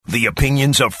The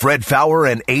opinions of Fred Faour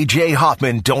and A.J.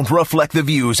 Hoffman don't reflect the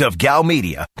views of Gal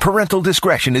Media. Parental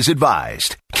discretion is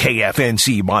advised.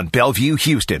 KFNC Mont Bellevue,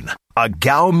 Houston, a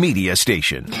Gal Media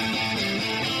station.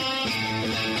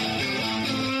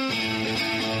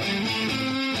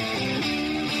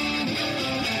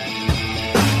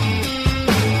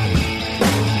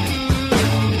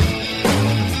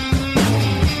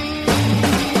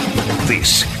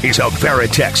 This is a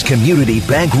Veritex Community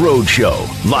Bank Roadshow,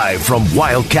 live from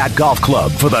Wildcat Golf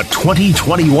Club for the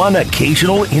 2021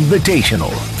 Occasional Invitational.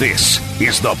 This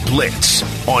is the Blitz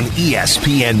on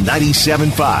ESPN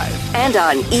 97.5. And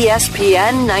on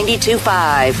ESPN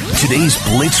 92.5. Today's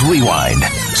Blitz Rewind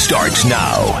starts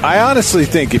now. I honestly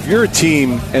think if you're a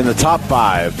team in the top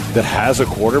 5 that has a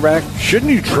quarterback,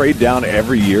 shouldn't you trade down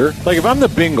every year? Like if I'm the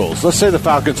Bengals, let's say the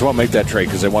Falcons won't make that trade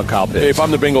because they want Kyle Pitts. If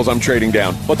I'm the Bengals, I'm trading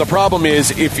down. But the problem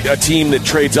is if a team that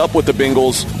trades up with the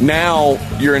Bengals, now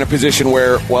you're in a position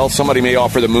where, well, somebody may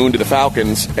offer the moon to the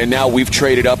Falcons, and now we've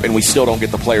traded up and we still don't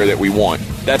get the player that we want.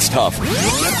 That's tough.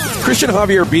 Christian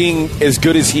Javier being as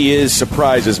good as he is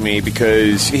surprises me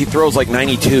because he throws like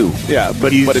 92. Yeah,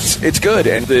 but it's good,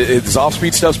 and his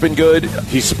off-speed stuff's been good.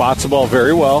 He spots the ball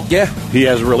very well. Yeah. He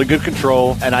has really good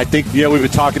control, and I think, we've been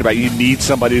talking about you need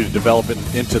somebody to develop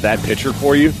into that pitcher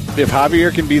for you. If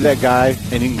Javier can be that guy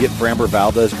and he can get Framber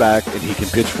Valdez back and he can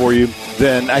pitch for you,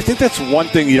 then I think that's one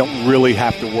thing you don't really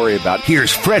have to worry about.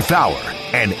 Here's Fred Faour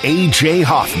and A.J.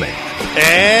 Hoffman.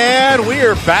 And we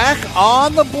are back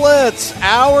on the Blitz,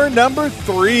 hour number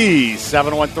 3,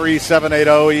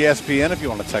 713-780-ESPN. If you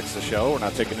want to text the show, we're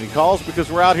not taking any calls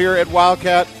because we're out here at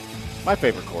Wildcat, my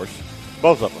favorite course,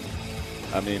 both of them.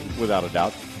 I mean, without a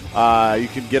doubt. You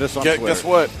can get us on Twitter. Guess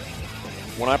what?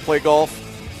 When I play golf,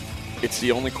 it's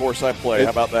the only course I play.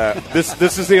 How about that?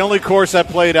 This is the only course I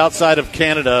played outside of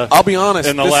Canada. I'll be honest.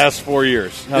 In the last 4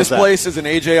 years. This place is an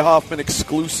A.J. Hoffman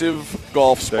exclusive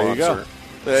golf sponsor. There you go.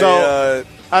 So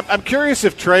I'm curious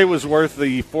if Trey was worth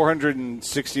the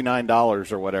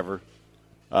 $469 or whatever.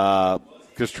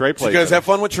 Because Trey played. Did you guys have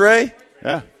fun with Trey?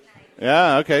 Yeah.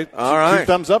 Yeah. Okay. All right. 2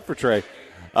 thumbs up for Trey.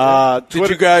 Did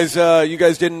you guys? You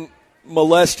guys didn't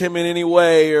molest him in any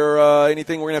way or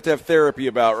anything? We're gonna have therapy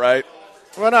about, right?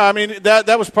 Well, no. I mean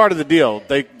that was part of the deal.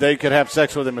 They could have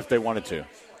sex with him if they wanted to.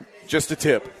 Just a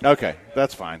tip. Okay,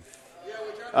 that's fine.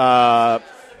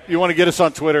 You want to get us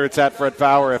on Twitter? It's at Fred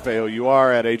Faour,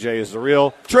 Faour, at AJ is the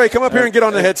real. Trey, come up here and get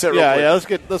on the headset real quick. Yeah,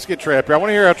 let's get Trey up here. I want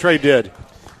to hear how Trey did.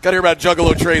 Got to hear about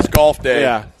Juggalo Trey's golf day.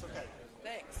 Yeah.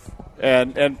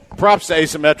 And props to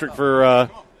Asymmetric for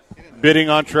bidding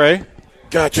on Trey.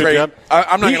 God, Trey, I'm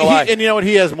not going to lie. And you know what?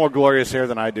 He has more glorious hair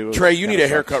than I do. Trey, you need a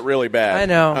haircut really bad. I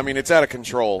know. I mean, it's out of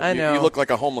control. I know. You look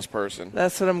like a homeless person.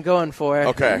 That's what I'm going for.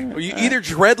 Okay. Well, you either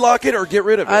dreadlock it or get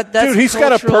rid of it. Dude, he's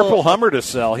got a purple Hummer to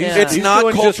sell. It's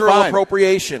not cultural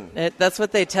appropriation. That's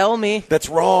what they tell me. That's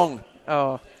wrong.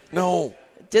 Oh. No.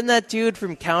 Didn't that dude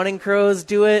from Counting Crows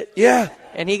do it? Yeah.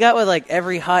 And he got with like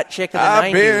every hot chick of the 90s.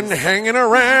 I've been hanging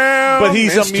around. But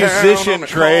he's a musician,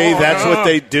 Trey. That's what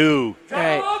they do.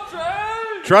 Right.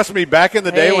 Trust me, back in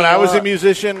the day when I was a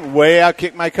musician, way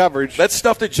outkicked my coverage. That's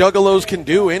stuff that juggalos can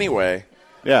do anyway.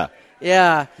 Yeah.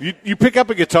 Yeah. You pick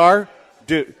up a guitar,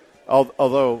 dude.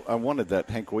 Although I wanted that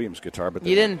Hank Williams guitar, but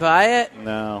you didn't buy it?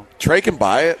 No. Trey can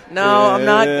buy it. No, I'm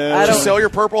not. I don't. Just sell your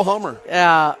purple Hummer.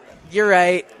 Yeah, you're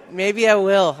right. Maybe I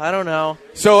will. I don't know.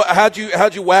 So how'd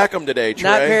you whack him today, Trey?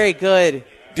 Not very good.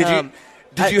 Did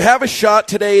you have a shot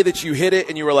today that you hit it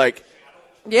and you were like,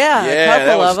 yeah, a couple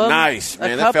that was of them. Nice,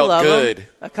 man. That felt good.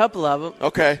 A couple of them.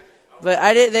 Okay.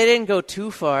 But they didn't go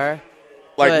too far.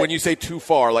 Like when you say too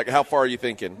far, like how far are you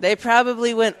thinking? They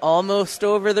probably went almost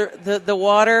over the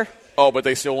water. Oh, but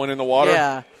they still went in the water?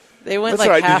 Yeah. They went That's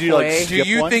right. halfway. Do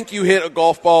you think you hit a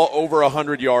golf ball over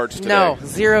 100 yards today? No,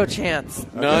 zero chance.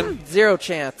 None? Zero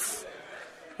chance.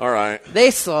 All right. They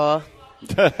saw.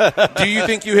 Do you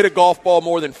think you hit a golf ball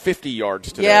more than 50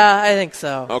 yards today? Yeah, I think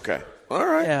so. Okay. All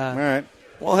right. Yeah. All right.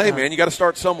 Well, hey, man, you got to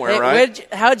start somewhere,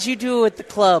 right? How'd you do with the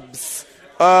clubs?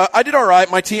 I did all right.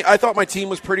 My team. I thought my team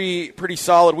was pretty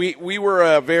solid. We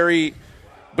were very,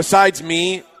 besides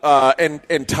me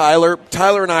and Tyler.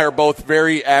 Tyler and I are both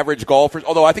very average golfers.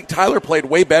 Although I think Tyler played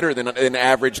way better than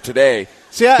average today.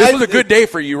 See, this was a good day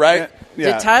for you, right?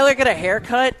 Yeah. Did Tyler get a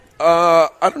haircut?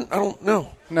 I don't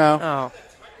know. No. Oh.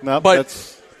 No.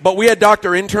 But we had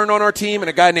Dr. Intern on our team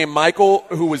and a guy named Michael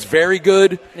who was very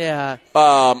good. Yeah.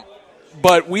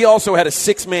 But we also had a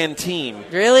 6-man team.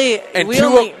 Really? And we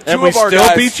still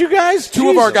beat you guys? Two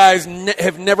of our guys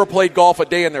have never played golf a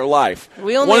day in their life.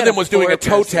 One of them was doing a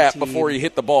toe tap before he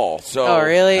hit the ball. So oh,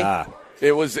 really?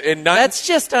 It was. That's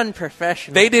just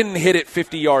unprofessional. They didn't hit it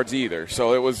 50 yards either.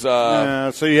 So it was.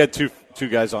 So you had two 2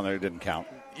 guys on there that didn't count.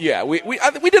 Yeah, we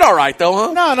did all right, though,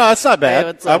 huh? No, that's not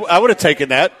bad. Hey, I would have taken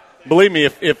that. Believe me,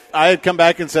 if I had come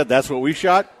back and said that's what we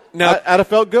shot, now, I'd have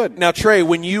felt good. Now, Trey,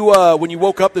 when you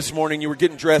woke up this morning, you were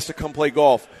getting dressed to come play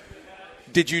golf.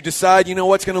 Did you decide,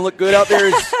 what's going to look good out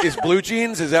there is blue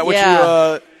jeans? Is that what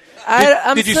you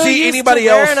I'm you so see used anybody to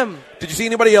wearing else? them. Did you see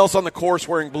anybody else on the course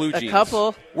wearing blue jeans? A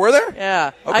couple. Were there?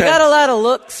 Yeah. Okay. I got a lot of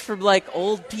looks from,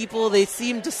 old people. They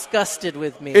seem disgusted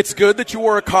with me. It's good that you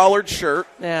wore a collared shirt.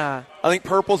 Yeah. I think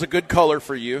purple's a good color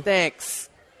for you. Thanks.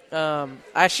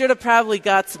 I should have probably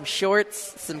got some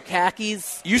shorts, some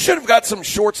khakis. You should have got some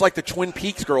shorts like the Twin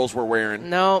Peaks girls were wearing.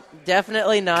 No,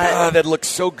 definitely not. God, that looks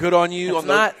so good on you. I'm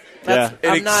not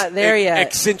there yet.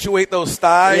 Accentuate those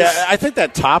thighs. Yeah, I think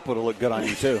that top would have looked good on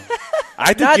you, too. I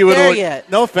think Not you would there have. yet.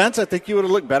 No offense, I think you would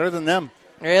have looked better than them.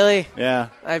 Really? Yeah.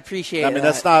 I appreciate it. I mean,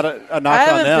 that's not a knock on them. I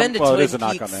haven't been to well, Twin it is a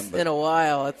knock Peaks on them. But. in a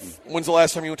while. When's the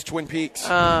last time you went to Twin Peaks?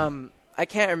 I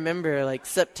can't remember,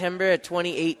 September of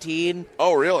 2018.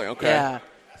 Oh, really? Okay. Yeah.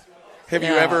 Have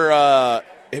you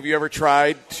ever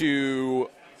tried to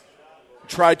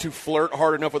flirt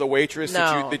hard enough with a waitress?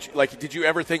 No. Did you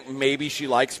ever think maybe she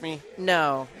likes me?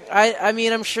 No. I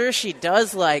mean, I'm sure she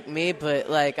does like me,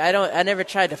 but I never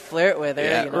tried to flirt with her.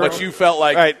 Yeah. You know? But you felt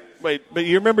like All right, wait, but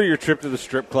you remember your trip to the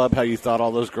strip club, how you thought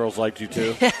all those girls liked you,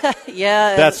 too?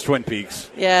 Yeah. That's Twin Peaks.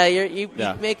 Yeah, you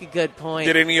make a good point.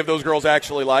 Did any of those girls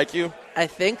actually like you? I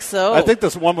think so. I think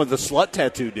this one with the slut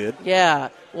tattoo did. Yeah.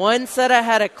 One said I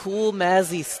had a cool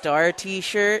Mazzy Star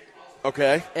T-shirt.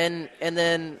 Okay. And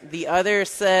then the other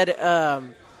said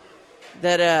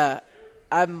that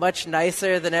I'm much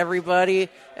nicer than everybody.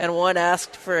 And one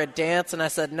asked for a dance, and I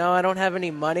said, no, I don't have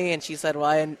any money. And she said, well,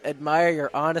 I admire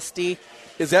your honesty.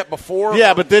 Is that before?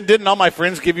 Yeah, but then didn't all my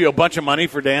friends give you a bunch of money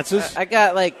for dances? I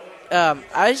got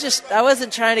I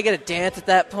wasn't trying to get a dance at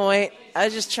that point. I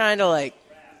was just trying to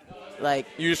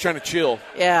You're just trying to chill.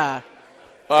 Yeah.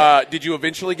 Did you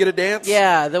eventually get a dance?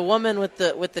 Yeah, the woman with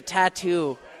the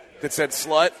tattoo. That said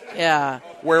slut? Yeah.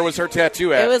 Where was her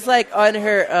tattoo at? It was on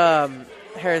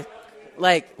her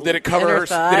Did it cover her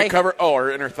thigh? Did it cover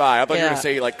or in her thigh? I thought you were Yeah. going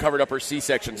to say covered up her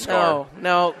C-section scar.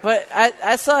 No, but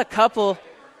I saw a couple.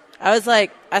 I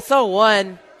saw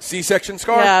one. C-section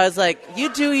scar? Yeah, I was like,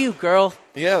 you do you, girl.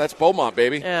 Yeah, that's Beaumont,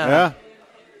 baby. Yeah.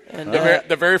 And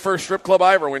The very first strip club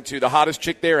I ever went to, the hottest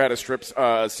chick there had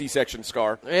a C-section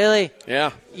scar. really?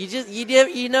 Yeah. You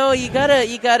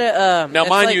gotta Now,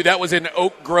 mind you, that was in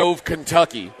Oak Grove,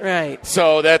 Kentucky. right.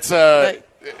 So that's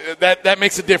that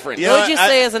makes a difference. Yeah. What would you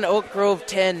say as an Oak Grove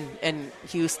 10 in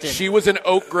Houston? She was an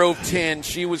Oak Grove 10.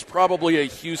 She was probably a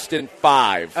Houston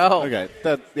 5. Oh, Okay,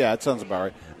 that sounds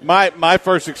about right. My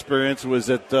first experience was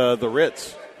at the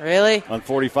Ritz really? on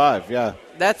 45. Yeah,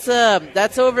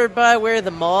 That's over by where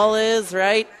the mall is,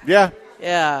 right? yeah.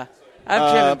 Yeah,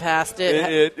 I've driven past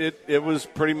it. It was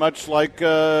pretty much like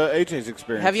AJ's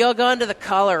experience. Have you all gone to the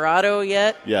Colorado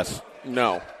yet? Yes.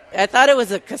 No. I thought it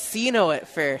was a casino at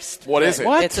first. What is it?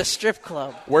 What? It's a strip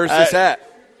club. Where's this at?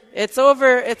 It's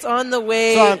on the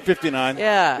way. It's on 59.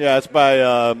 Yeah. Yeah, it's by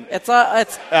It's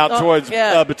out towards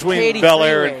between Katy Bel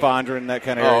Air Freeway. and Fondren, that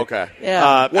kind of area. Oh, okay.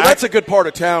 Yeah. Well, that's a good part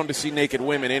of town to see naked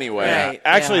women anyway. Right.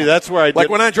 Actually, Yeah. that's where I did. Like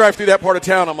when I drive through that part of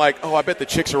town, I'm like, oh, I bet the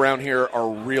chicks around here are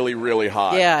really, really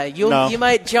hot. Yeah, No. you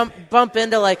might bump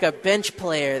into like a bench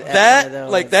player. at one of That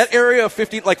those. like that area of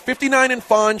 59 in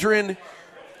Fondren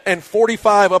and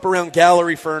 45 up around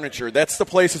Gallery Furniture. That's the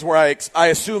places where I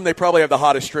assume they probably have the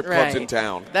hottest strip clubs in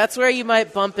town. That's where you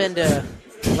might bump into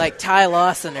like Ty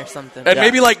Lawson or something. And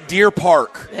maybe like Deer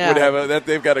Park Yeah. would have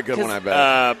they've got a good one, I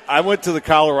bet. I went to the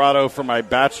Colorado for my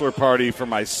bachelor party for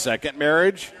my second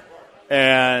marriage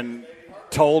and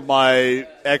told my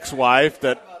ex-wife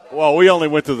that, well, we only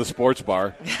went to the sports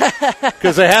bar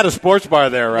because they had a sports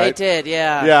bar there, right? They did,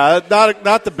 yeah. Yeah,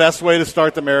 not the best way to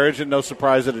start the marriage, and no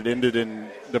surprise that it ended in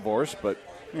divorce, but,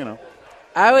 you know.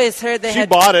 I always heard She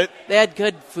bought it. They had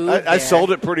good food. I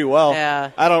sold it pretty well.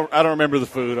 Yeah. I don't remember the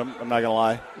food. I'm not going to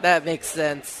lie. That makes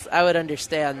sense. I would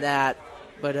understand that.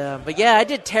 But yeah, I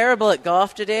did terrible at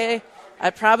golf today. I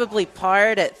probably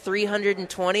parred at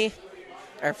 320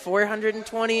 or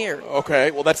 420 or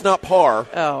Okay, well, that's not par.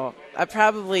 I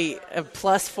probably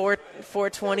plus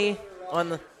 420 on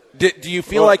the. Do you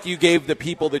feel like you gave the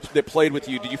people that played with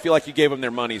you, do you feel like you gave them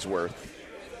their money's worth?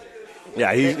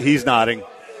 Yeah, he's nodding.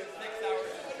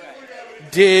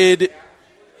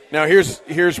 Now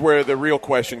here's where the real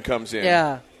question comes in.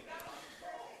 Yeah.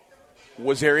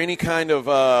 Was there any kind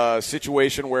of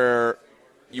situation where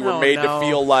you were made to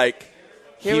feel like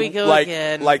Here we go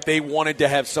again. like they wanted to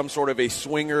have some sort of a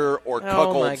swinger or Oh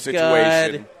cuckold my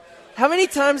situation? God. How many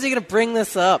times are you going to bring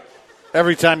this up?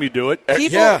 Every time you do it.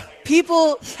 People, yeah.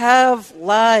 People have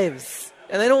lives,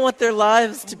 and they don't want their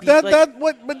lives to be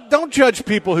but don't judge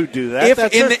people who do that.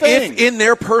 If in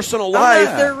their personal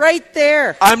life, they're right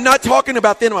there. I'm not talking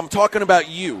about them. I'm talking about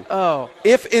you. Oh,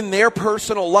 if in their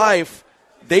personal life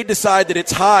they decide that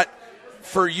it's hot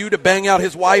for you to bang out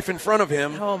his wife in front of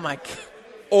him, oh my God.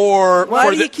 Or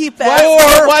why do you keep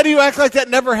asking? Why do you act like that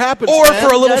never happens? Or man?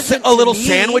 for a little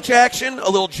sandwich action, a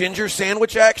little ginger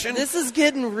sandwich action. This is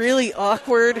getting really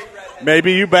awkward.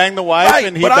 Maybe you bang the wife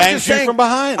and he bangs you from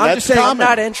behind. That's common. I'm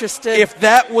not interested. If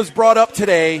that was brought up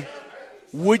today,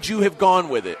 would you have gone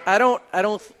with it? I don't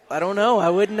know. I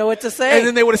wouldn't know what to say. And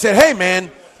then they would have said, "Hey,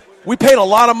 man, we paid a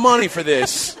lot of money for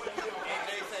this."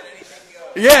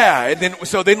 Yeah, and then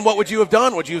what would you have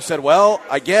done? Would you have said, "Well,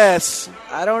 I guess"?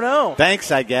 I don't know. Thanks,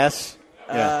 I guess.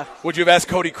 Yeah. Would you have asked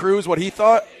Cody Cruz what he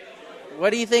thought?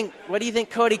 What do you think? What do you think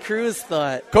Cody Cruz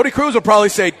thought? Cody Cruz would probably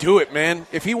say, "Do it, man.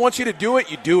 If he wants you to do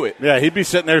it, you do it." Yeah, he'd be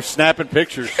sitting there snapping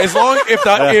pictures. As long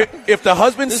if the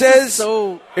husband says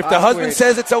the husband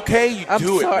says it's okay, you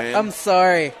do it, man. I'm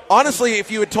sorry. Honestly,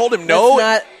 if you had told him no,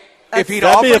 if he'd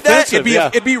offered that,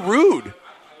 it'd be rude.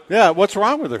 Yeah, what's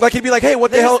wrong with her? Like he'd be like, "Hey,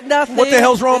 what the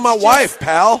hell's wrong with my wife,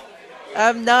 pal?"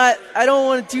 I don't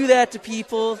want to do that to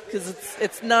people because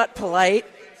it's not polite,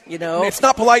 you know. It's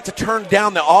not polite to turn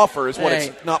down the offer is what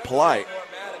it's not polite.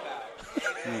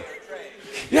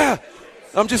 Yeah.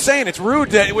 I'm just saying it's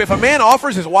rude that if a man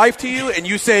offers his wife to you and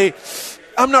you say,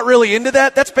 "I'm not really into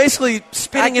that," that's basically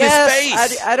spitting in his face.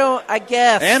 I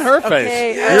guess. And her face.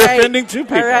 Okay, You're offending two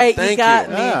people. All right, Thank you got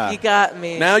you. me. Yeah. You got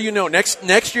me. Now you know.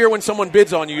 Next year when someone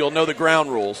bids on you, you'll know the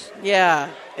ground rules. Yeah.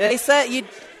 They said you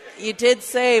did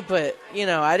say, but, you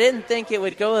know, I didn't think it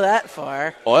would go that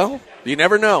far. Well, you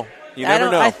never know. You never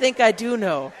know. I think I do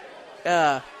know.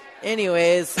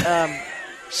 Anyways,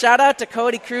 shout out to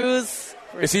Cody Cruz.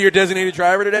 Is he your designated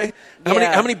driver today?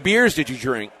 How many beers did you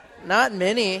drink? Not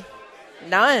many.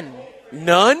 None.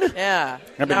 None? Yeah.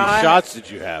 How many shots did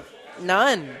you have?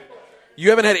 None.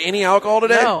 You haven't had any alcohol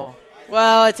today? No.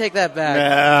 Well, I take that back.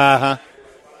 Uh-huh.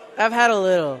 I've had a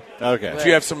little. Okay. Did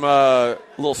you have some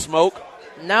little smoke?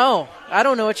 No. I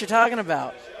don't know what you're talking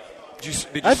about.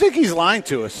 I think he's lying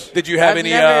to us. Did you have I've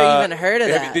any? never even heard of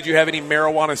that. Did you have any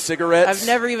marijuana cigarettes? I've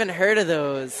never even heard of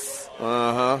those.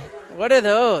 Uh-huh. What are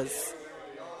those?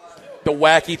 The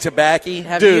wacky tobacco?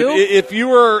 Have Dude, you? if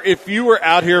you were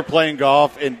out here playing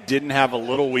golf and didn't have a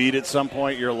little weed at some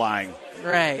point, you're lying.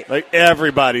 Right. Like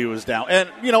everybody was down. And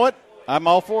you know what? I'm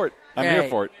all for it. I'm here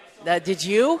for it. Did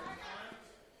you?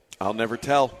 I'll never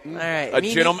tell. All right.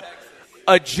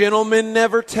 A gentleman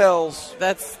never tells.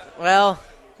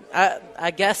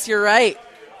 I guess you're right.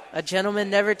 A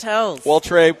gentleman never tells. Well,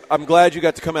 Trey, I'm glad you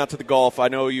got to come out to the golf. I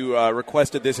know you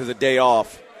requested this as a day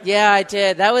off. Yeah, I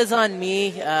did. That was on me.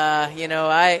 That's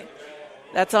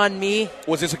on me.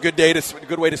 Was this a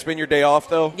good way to spend your day off,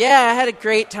 though? Yeah, I had a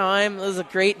great time. It was a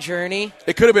great journey.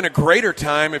 It could have been a greater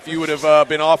time if you would have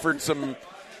been offered some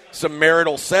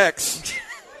marital sex.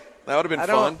 That would have been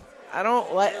fun. I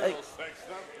don't like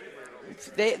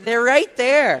they're right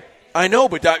there. I know,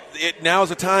 but now's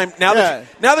the time. Now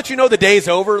that you know the day's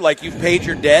over, like you've paid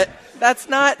your debt. That's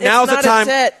not. Now's the time.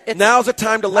 Now's the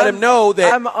time to let him know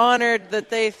that I'm honored that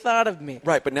they thought of me.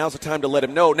 Right, but now's the time to let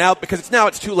him know now because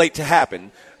it's too late to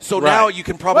happen. So now you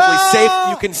can probably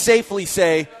safely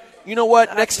say, you know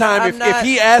what? Next time, if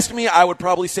he asked me, I would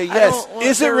probably say yes.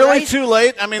 Is it really too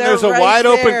late? I mean, there's a wide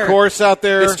open course out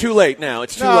there. It's too late now.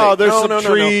 It's too late. No, there's some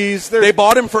trees. No. They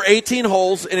bought him for 18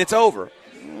 holes, and it's over.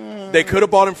 They could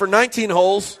have bought him for 19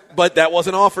 holes, but that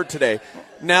wasn't offered today.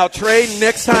 Now, Trey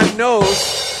next time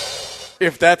knows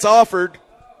if that's offered,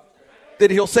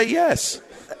 that he'll say yes.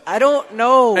 I don't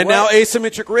know. And now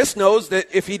Asymmetric Wrist knows that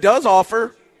if he does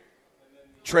offer,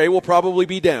 Trey will probably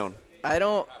be down.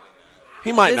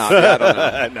 He might not.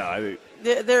 I don't know.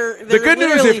 They're the good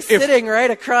news if sitting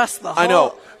right across the hall. I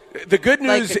know. The good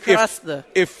news like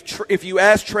if you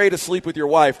ask Trey to sleep with your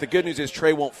wife, the good news is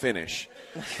Trey won't finish.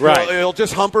 Right. He'll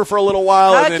just hump her for a little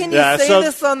while. How can you say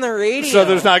this on the radio? So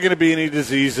there's not going to be any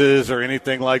diseases or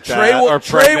anything like that.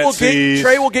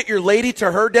 Trey will get your lady to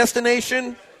her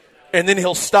destination, and then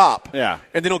he'll stop. Yeah.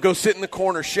 And then he'll go sit in the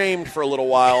corner shamed for a little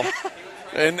while.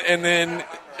 and then...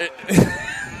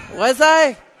 Was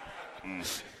I?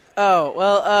 Oh,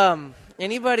 well,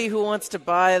 anybody who wants to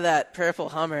buy that purple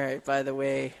Hummer, by the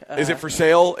way. Is it for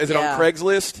sale? Is it on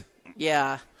Craigslist?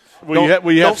 Yeah.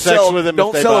 Will you have sex with him Don't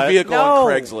if they sell buy a vehicle it? on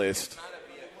Craigslist.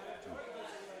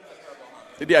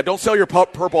 Yeah, don't sell your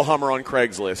purple Hummer on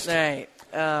Craigslist. Right.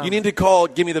 You need to call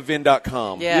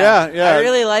GimmeTheVin.com. Yeah. I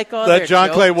really like all Let their John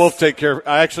jokes. Clay Wolf take care of.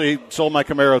 I actually sold my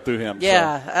Camaro through him.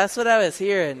 Yeah, that's what I was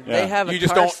hearing. Yeah. They have a You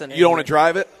just Carson don't want to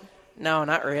drive it? No,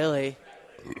 not really.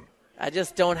 I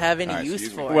just don't have any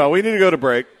use for it. Well, we need to go to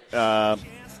break, and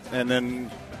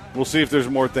then we'll see if there's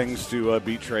more things to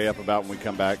beat Trey up about when we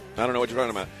come back. I don't know what you're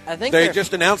talking about. I think they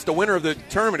just announced the winner of the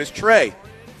tournament is Trey.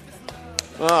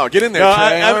 Oh, get in there, No,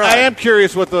 Trey. I am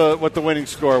curious what the winning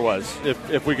score was,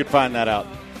 if we could find that out.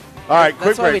 All right, quick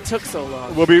That's why break. we took so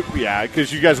long.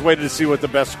 Because you guys waited to see what the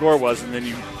best score was, and then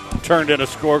you turned in a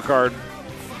scorecard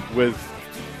with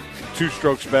 2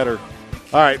 strokes better.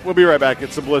 All right, we'll be right back.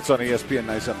 It's the Blitz on ESPN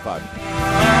 97.5.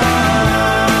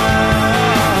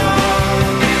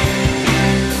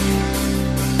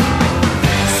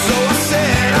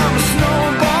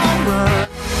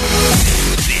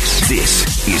 This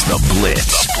is the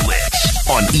Blitz. The Blitz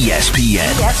on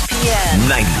ESPN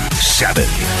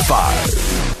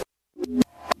 97.5.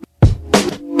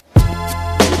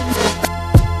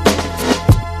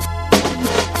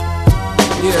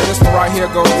 Yeah, this one right here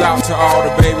goes out to all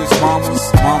the babies,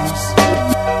 mamas.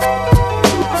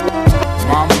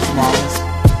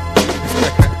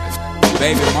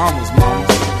 Baby mamas.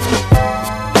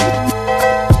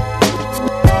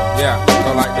 Yeah,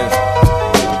 go like this.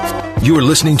 You're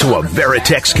listening to a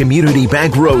Veritex Community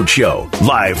Bank Roadshow,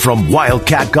 live from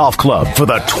Wildcat Golf Club for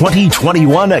the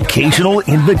 2021 Occasional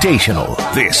Invitational.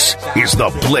 This is the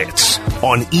Blitz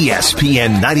on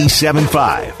ESPN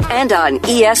 97.5. And on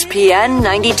ESPN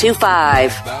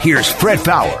 92.5. Here's Fred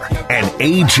Faour and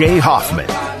A.J. Hoffman.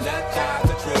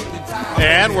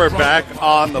 And we're back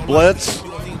on the Blitz.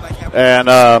 And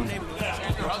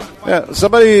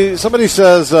somebody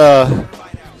says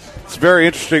it's very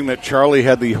interesting that Charlie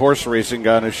had the horse racing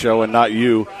guy on his show and not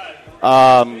you.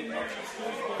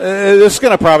 This is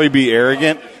going to probably be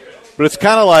arrogant, but it's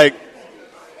kind of like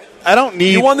I don't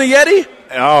need. You won the Yeti?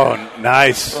 Oh,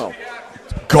 nice. Oh,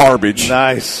 garbage.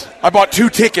 Nice. I bought 2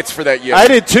 tickets for that Yeti. I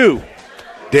did too.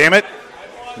 Damn it.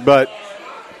 But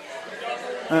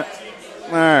all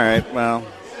right. Well,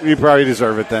 you probably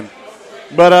deserve it then.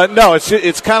 But no,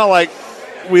 it's kind of like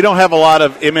we don't have a lot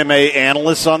of MMA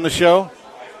analysts on the show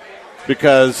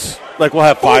because, like, we'll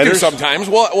have fighters. We do sometimes.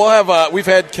 We'll have. We've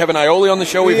had Kevin Iole on the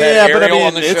show. We've had Ariel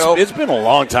on the show. It's been a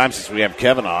long time since we have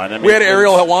Kevin on. We had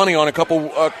Ariel Helwani on a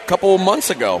couple months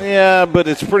ago. Yeah, but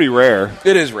it's pretty rare.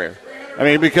 It is rare. I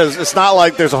mean, because it's not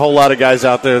like there's a whole lot of guys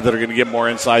out there that are going to get more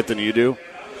insight than you do.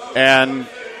 And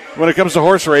when it comes to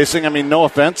horse racing, I mean, no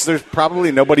offense, there's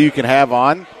probably nobody you can have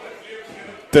on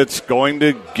that's going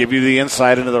to give you the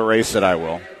insight into the race that I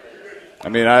will. I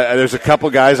mean, there's a couple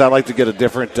guys I like to get a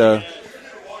different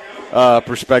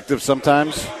perspective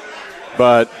sometimes,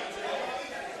 but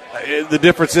the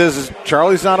difference is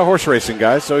Charlie's not a horse racing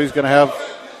guy, so he's going to have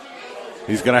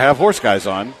horse guys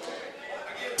on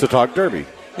to talk Derby.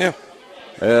 Yeah.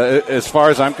 As far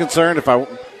as I'm concerned,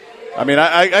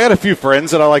 I got a few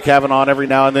friends that I like having on every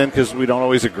now and then because we don't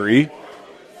always agree.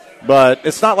 But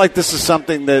it's not like this is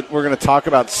something that we're going to talk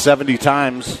about 70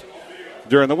 times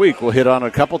during the week. We'll hit on it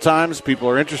a couple times. People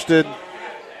are interested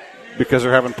because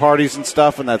they're having parties and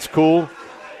stuff, and that's cool.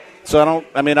 So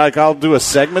I'll do a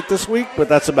segment this week, but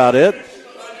that's about it.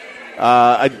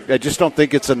 I just don't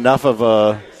think it's enough of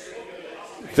a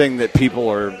thing that people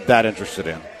are that interested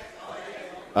in.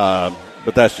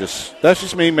 But that's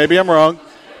just me. Maybe I'm wrong.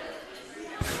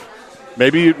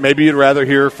 Maybe you'd rather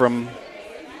hear from.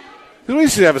 We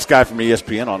used to have this guy from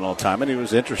ESPN on all the time, and he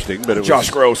was interesting. But it Josh was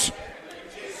Gross.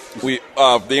 The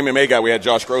MMA guy, we had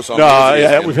Josh Gross on.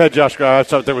 We've had Josh Gross. I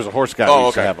thought there was a horse guy we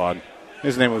used to have on.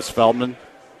 His name was Feldman.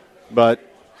 But,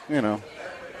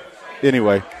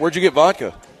 anyway. Where'd you get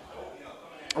vodka?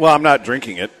 Well, I'm not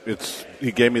drinking it.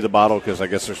 He gave me the bottle because I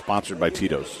guess they're sponsored by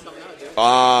Tito's.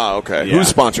 Ah, okay. Yeah. Who's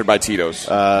sponsored by Tito's?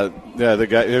 The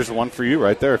guy. There's one for you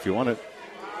right there if you want it.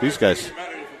 These guys.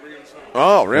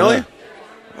 Oh, really? Yeah.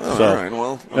 Oh, So, all right.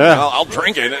 Well, yeah. I'll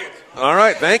drink it. All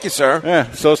right. Thank you, sir.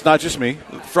 Yeah. So it's not just me.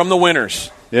 From the winners.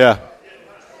 Yeah.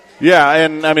 Yeah,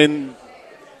 and I mean,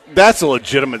 that's a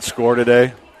legitimate score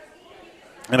today.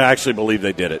 And I actually believe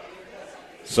they did it.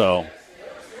 So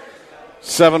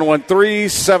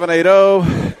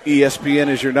 713-780 ESPN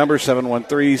is your number.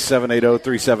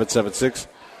 713-780-3776.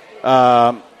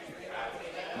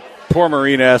 Poor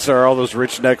Marine asks, are all those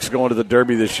rich necks going to the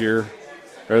Derby this year?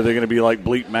 Or are they going to be like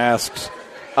bleep masks?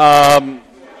 I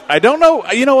don't know.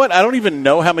 You know what? I don't even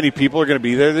know how many people are going to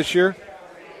be there this year.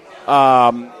 In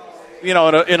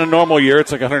a normal year,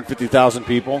 it's like 150,000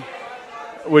 people,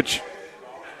 which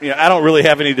I don't really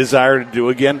have any desire to do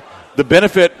again. The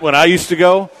benefit when I used to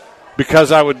go,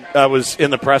 because I was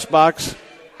in the press box,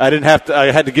 I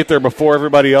had to get there before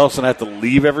everybody else and I had to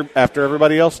leave after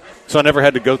everybody else, so I never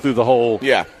had to go through the whole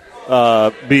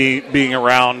being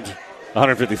around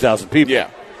 150,000 people. Yeah.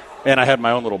 And I had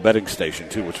my own little betting station,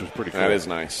 too, which was pretty cool. That is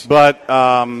nice. But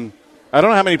I don't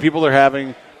know how many people they're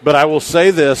having, but I will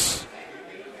say this.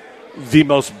 The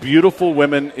most beautiful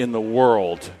women in the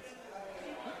world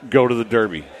go to the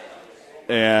Derby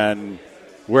and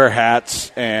wear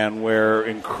hats and wear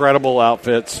incredible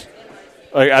outfits.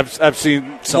 I've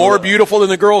seen some more beautiful than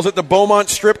the girls at the Beaumont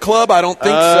Strip Club? I don't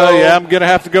think so. Yeah, I'm going to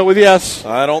have to go with yes.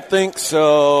 I don't think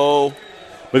so.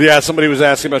 But, yeah, somebody was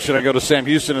asking about should I go to Sam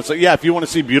Houston. It's like, yeah, if you want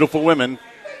to see beautiful women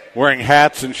wearing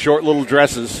hats and short little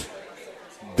dresses,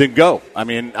 then go. I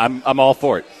mean, I'm all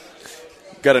for it.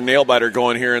 Got a nail-biter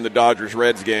going here in the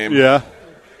Dodgers-Reds game. Yeah.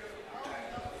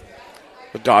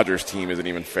 The Dodgers team isn't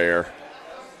even fair.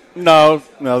 No,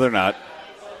 they're not.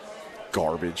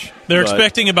 Garbage. They're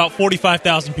expecting about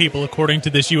 45,000 people, according to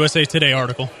this USA Today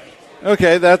article.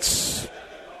 Okay, that's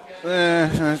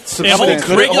regular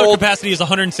capacity is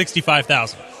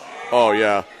 165,000. Oh,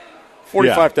 yeah.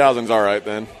 45,000 is all right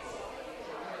then.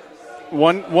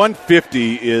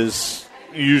 150 is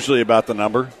usually about the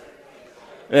number.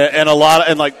 And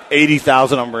like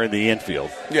 80,000 of them are in the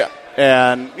infield. Yeah.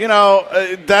 And,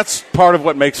 that's part of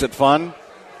what makes it fun.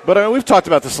 But we've talked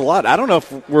about this a lot. I don't know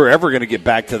if we're ever going to get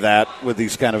back to that with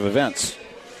these kind of events.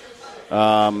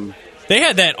 They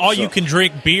had that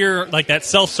all-you-can-drink beer, like that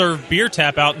self-serve beer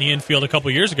tap out in the infield a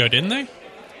couple years ago, didn't they?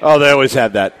 Oh, they always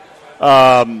had that.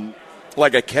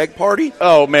 Like a keg party?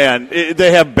 Oh, man.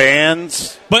 They have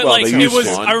bands. But,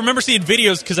 I remember seeing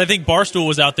videos because I think Barstool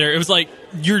was out there. It was like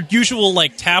your usual,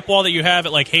 tap wall that you have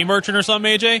at, Hay Merchant or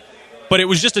something, AJ. But it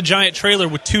was just a giant trailer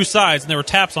with two sides, and there were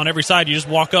taps on every side. You just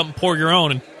walk up and pour your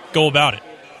own and go about it.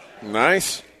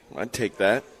 Nice. I'd take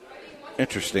that.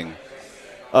 Interesting.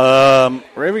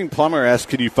 Raving Plumber asks,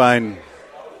 can you find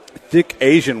thick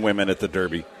Asian women at the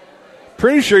Derby?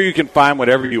 Pretty sure you can find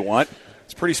whatever you want.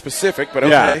 It's pretty specific, but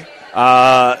okay.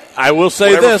 Yeah. I will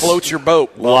say whatever this. Floats your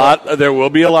boat. There will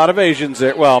be a lot of Asians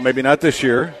there. Well, maybe not this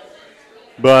year.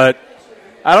 But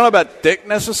I don't know about thick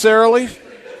necessarily.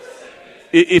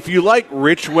 If you like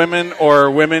rich women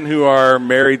or women who are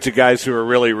married to guys who are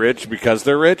really rich because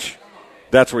they're rich,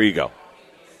 that's where you go.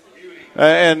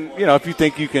 And, if you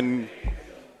think you can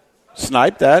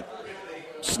snipe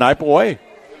away.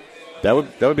 That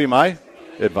would be my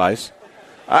advice.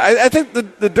 I think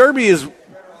the Derby is,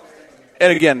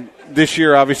 and again, this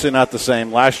year obviously not the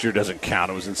same. Last year doesn't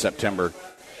count. It was in September.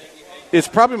 It's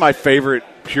probably my favorite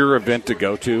pure event to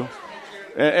go to.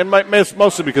 And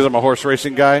mostly because I'm a horse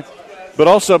racing guy. But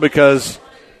also because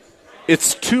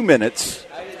it's 2 minutes,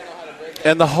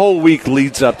 and the whole week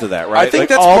leads up to that, right? I think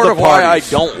that's part of why I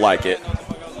don't like it.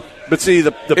 But see,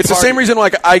 it's the same reason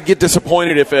I get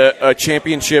disappointed if a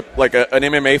championship, like an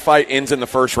MMA fight, ends in the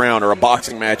first round or a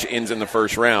boxing match ends in the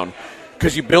first round.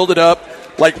 Because you build it up.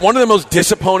 Like, one of the most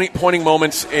disappointing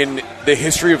moments in the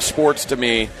history of sports to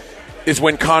me is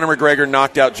when Conor McGregor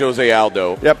knocked out Jose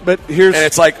Aldo. Yep, but and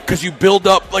it's like, because you build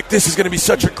up, like, this is going to be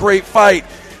such a great fight.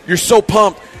 You're so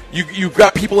pumped. You've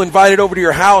got people invited over to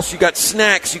your house. You got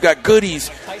snacks. You got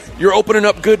goodies. You're opening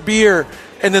up good beer,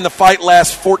 and then the fight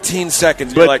lasts 14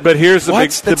 seconds. But here's the big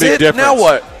difference. Now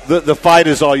what? The fight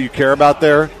is all you care about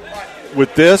there.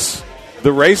 With this,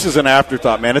 the race is an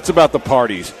afterthought, man. It's about the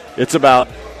parties. It's about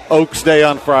Oaks Day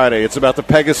on Friday. It's about the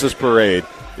Pegasus Parade.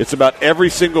 It's about every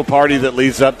single party that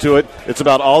leads up to it. It's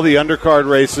about all the undercard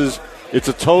races. It's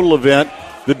a total event.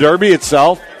 The Derby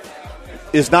itself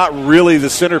is not really the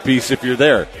centerpiece if you're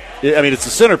there. I mean, it's the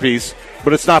centerpiece,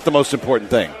 but it's not the most important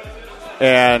thing.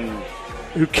 And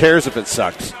who cares if it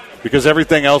sucks? Because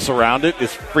everything else around it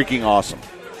is freaking awesome.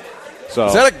 So,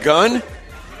 is that a gun?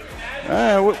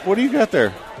 What do you got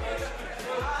there?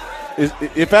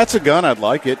 If that's a gun, I'd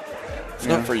like it. It's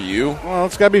not for you. Well,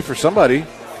 it's got to be for somebody.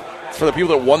 It's for the people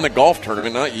that won the golf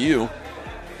tournament, not you.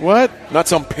 What? Not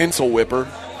some pencil whipper.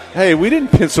 Hey, we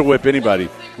didn't pencil whip anybody.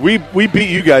 We beat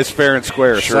you guys fair and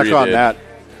square. Sure Suck on did. That.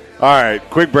 All right,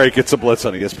 quick break. It's a Blitz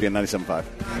on ESPN 97.5.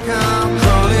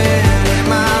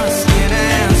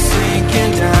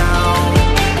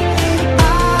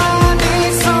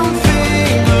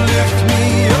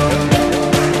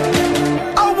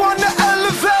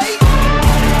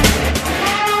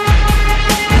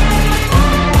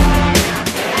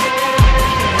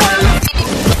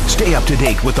 Stay up to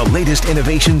date with the latest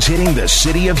innovations hitting the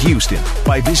city of Houston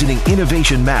by visiting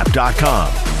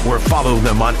innovationmap.com or follow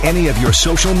them on any of your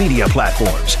social media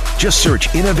platforms. Just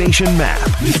search Innovation Map.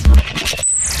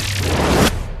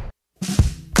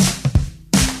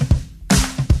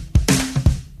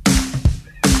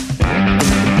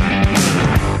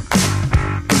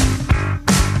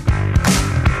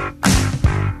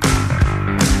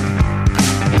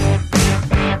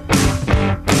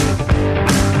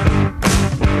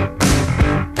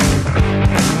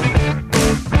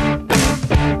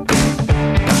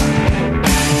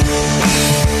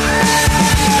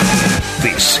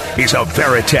 is a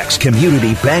Veritex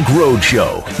Community Bank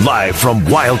Roadshow, live from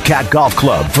Wildcat Golf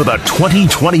Club for the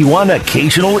 2021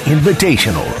 Occasional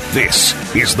Invitational. This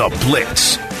is The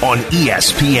Blitz on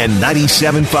ESPN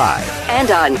 97.5.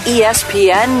 And on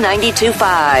ESPN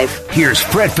 92.5. Here's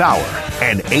Fred Faour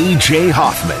and A.J.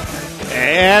 Hoffman.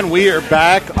 And we are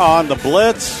back on The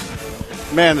Blitz.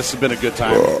 Man, this has been a good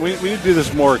time. We need to do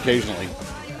this more occasionally,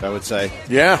 I would say.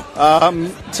 Yeah.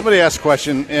 Somebody asked a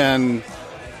question, and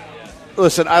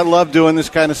listen, I love doing this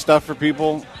kind of stuff for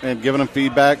people and giving them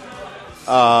feedback.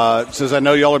 Says, I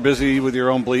know y'all are busy with your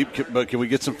own bleep, but can we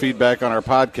get some feedback on our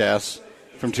podcast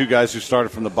from two guys who started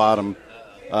from the bottom?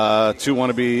 Two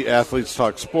wannabe athletes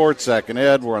talk sports, Zach and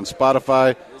Ed. We're on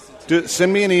Spotify.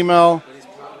 Send me an email.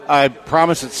 I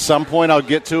promise at some point I'll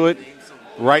get to it.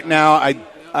 Right now,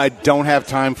 I don't have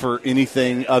time for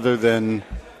anything other than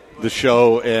the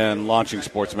show and launching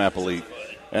Sports Map Elite.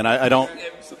 And I don't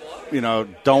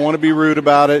want to be rude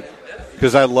about it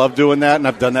because I love doing that, and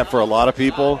I've done that for a lot of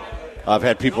people. I've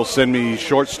had people send me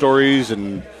short stories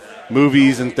and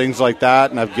movies and things like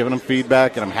that, and I've given them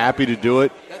feedback, and I'm happy to do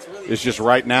it. It's just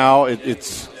right now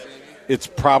it's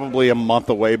probably a month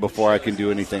away before I can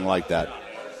do anything like that.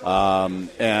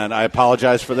 And I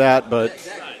apologize for that, but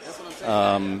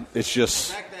it's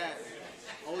just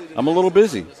I'm a little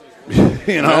busy,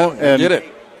 And get it.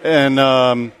 And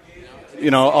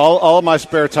all of my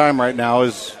spare time right now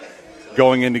is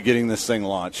going into getting this thing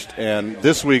launched. And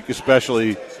this week,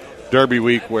 especially Derby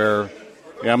week, where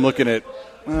I'm looking at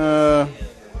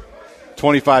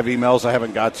 25 emails I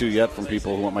haven't got to yet from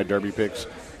people who want my Derby picks,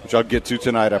 which I'll get to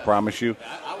tonight, I promise you.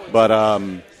 But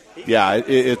I'm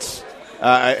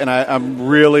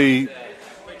really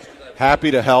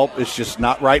happy to help. It's just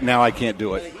not right now. I can't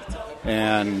do it,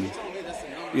 and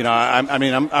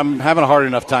I'm having a hard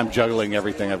enough time juggling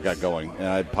everything I've got going, and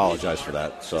I apologize for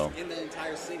that. So,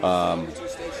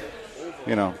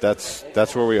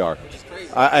 that's where we are.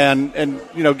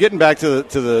 Getting back to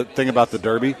the thing about the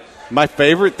Derby, my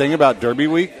favorite thing about Derby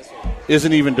week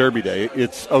isn't even Derby Day.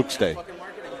 It's Oaks Day,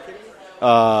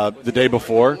 the day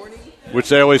before, which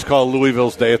they always call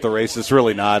Louisville's Day at the race. It's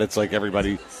really not. It's like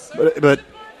everybody. But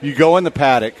you go in the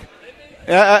paddock,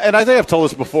 and I think I've told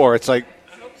this before. It's like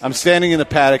I'm standing in the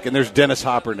paddock, and there's Dennis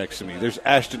Hopper next to me. There's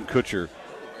Ashton Kutcher.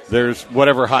 There's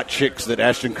whatever hot chicks that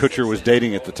Ashton Kutcher was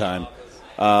dating at the time.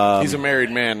 He's a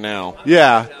married man now.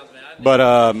 Yeah,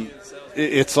 but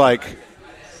it's like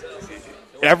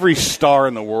every star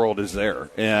in the world is there.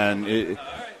 And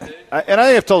I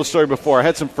have told the story before. I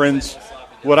had some friends.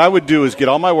 What I would do is get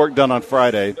all my work done on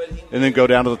Friday and then go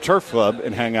down to the Turf Club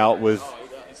and hang out with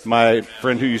my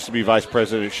friend who used to be vice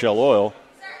president at Shell Oil.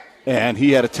 And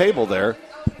he had a table there.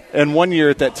 And one year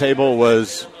at that table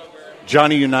was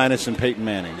Johnny Unitas and Peyton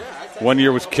Manning. One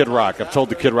year was Kid Rock. I've told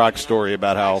the Kid Rock story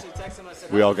about how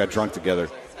we all got drunk together.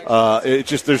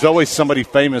 There's always somebody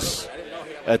famous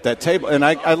at that table. And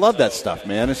I love that stuff,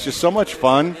 man. It's just so much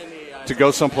fun to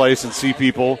go someplace and see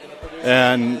people,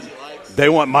 and they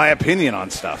want my opinion on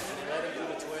stuff.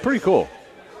 Pretty cool.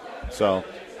 So,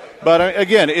 but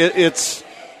again, it's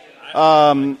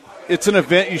an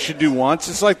event you should do once.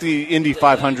 It's like the Indy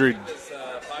 500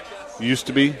 used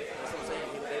to be.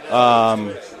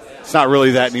 It's not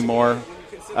really that anymore.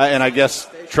 And I guess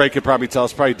Trey could probably tell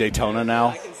us, probably Daytona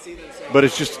now. But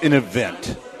it's just an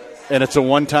event. And it's a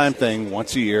one-time thing,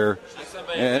 once a year.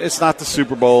 And it's not the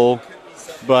Super Bowl.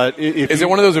 But is it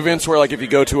one of those events where, like, if you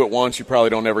go to it once, you probably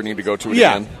don't ever need to go to it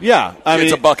again? Yeah.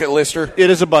 It's a bucket lister?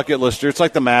 It is a bucket lister. It's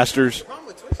like the Masters.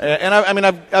 And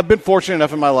I've been fortunate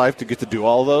enough in my life to get to do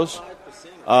all of those.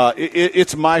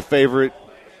 It's my favorite.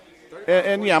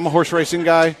 And I'm a horse racing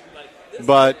guy.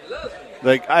 But,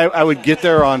 like, I would get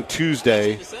there on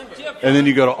Tuesday, and then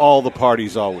you go to all the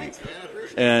parties all week.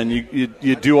 And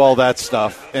you do all that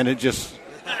stuff, and it just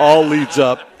all leads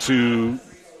up to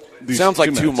these. Sounds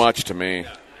like too much to me.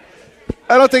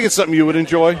 I don't think it's something you would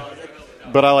enjoy,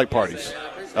 but I like parties.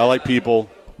 I like people.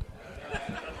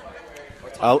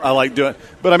 I like doing it.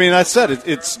 But, I mean, I said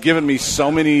it's given me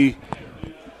so many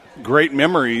great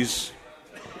memories,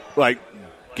 like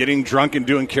getting drunk and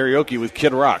doing karaoke with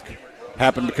Kid Rock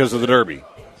happened because of the Derby.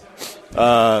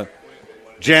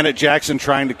 Janet Jackson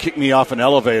trying to kick me off an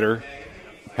elevator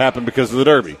happened because of the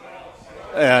Derby.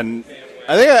 And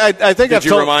I think Did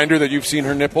you remind her that you've seen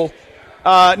her nipple?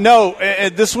 No,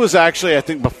 this was actually, I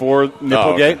think, before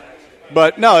Nipplegate. Okay.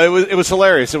 But no, it was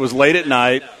hilarious. It was late at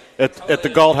night at the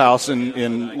Galt House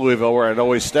in Louisville, where I'd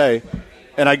always stay.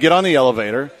 And I get on the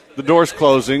elevator, the door's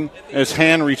closing, and his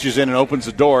hand reaches in and opens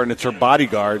the door, and it's her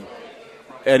bodyguard.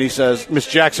 And he says, "Miss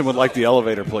Jackson would like the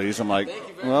elevator, please." I'm like,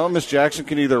 well, Miss Jackson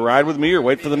can either ride with me or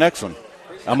wait for the next one.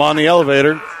 I'm on the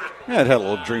elevator. Yeah, I'd had a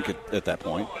little drink at that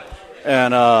point.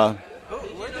 And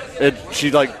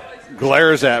she, like,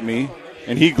 glares at me,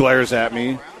 and he glares at me,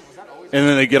 and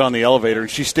then they get on the elevator, and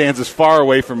she stands as far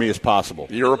away from me as possible.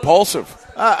 You're repulsive.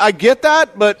 I get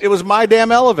that, but it was my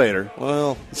damn elevator.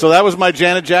 Well, so that was my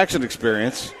Janet Jackson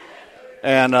experience.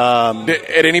 And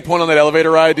at any point on that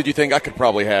elevator ride, did you think I could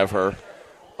probably have her?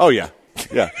 Oh, yeah.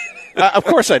 Of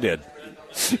course I did.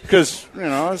 Because,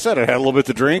 I said I had a little bit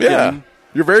to drink. Yeah. And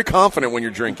you're very confident when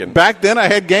you're drinking. Back then I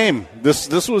had game.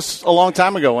 This was a long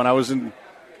time ago when I was in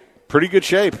pretty good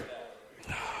shape.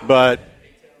 But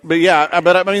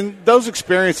I mean, those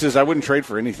experiences I wouldn't trade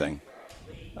for anything.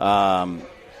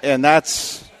 And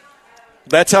that's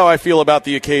how I feel about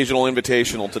the occasional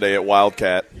invitational today at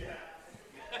Wildcat.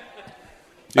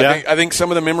 Yeah. I think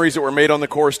some of the memories that were made on the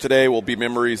course today will be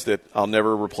memories that I'll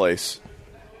never replace.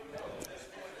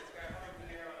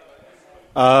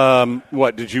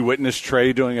 What, did you witness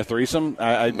Trey doing a threesome?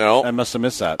 No. I must have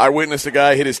missed that. I witnessed a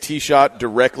guy hit his tee shot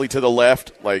directly to the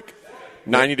left, like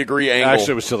 90-degree angle.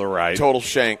 Actually, it was to the right. Total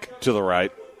shank. To the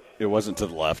right. It wasn't to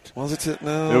the left. Was it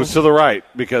no? It was to the right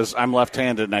because I'm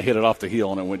left-handed and I hit it off the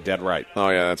heel and it went dead right. Oh,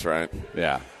 yeah, that's right.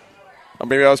 Yeah.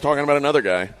 Maybe I was talking about another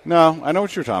guy. No, I know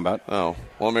what you're talking about. Oh,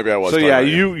 well, maybe I was. So, yeah,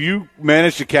 you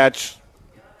managed to catch,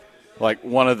 like,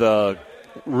 one of the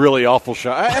really awful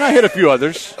shots. And I hit a few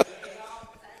others.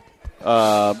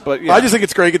 But yeah. I just think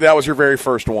it's great that that was your very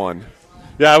first one.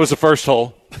 Yeah, it was the first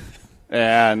hole.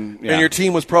 And your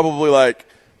team was probably like,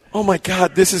 oh, my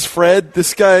God, this is Fred,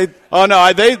 this guy. Oh,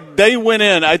 no, they went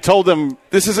in. I told them.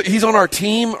 He's on our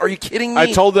team? Are you kidding me?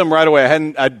 I told them right away.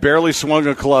 I'd barely swung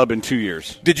a club in 2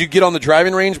 years. Did you get on the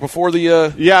driving range before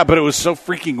the Yeah, but it was so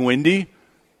freaking windy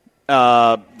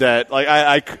that, like,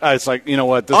 I it's like, you know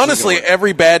what? This honestly,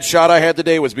 every bad shot I had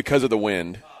today was because of the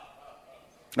wind.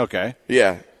 Okay.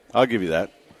 Yeah. I'll give you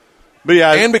that. But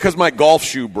yeah. And because my golf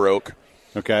shoe broke.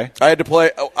 Okay. I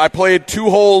played 2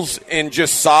 holes in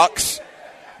just socks,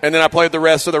 and then I played the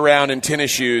rest of the round in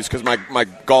tennis shoes because my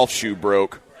golf shoe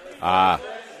broke. But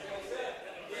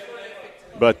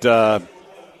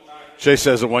Shay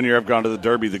says that 1 year I've gone to the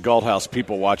Derby, the Galt House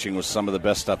people watching was some of the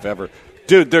best stuff ever.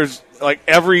 Dude, there's like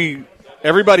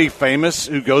everybody famous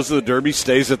who goes to the Derby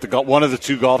stays at one of the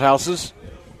 2 Galt Houses.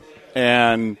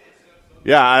 And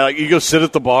yeah, you go sit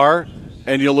at the bar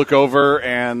and you'll look over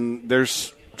and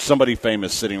there's somebody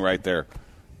famous sitting right there.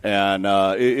 And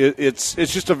it's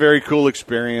just a very cool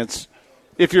experience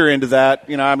if you're into that.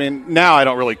 I mean, now I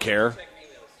don't really care,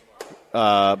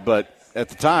 but at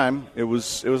the time it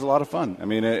was a lot of fun. I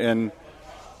mean, and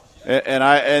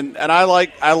I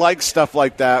like stuff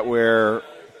like that where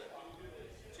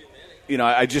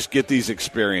I just get these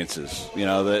experiences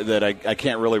that I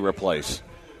can't really replace,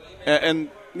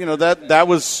 and that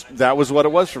was what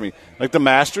it was for me. Like the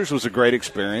Masters was a great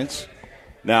experience.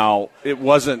 Now it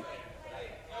wasn't.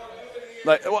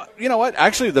 Like, well, you know what?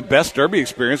 Actually, the best Derby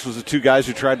experience was the 2 guys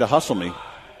who tried to hustle me. I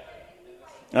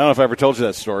don't know if I ever told you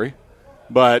that story,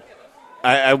 but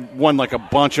I won like a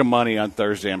bunch of money on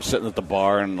Thursday. I'm sitting at the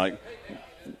bar and like,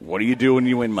 what do you do when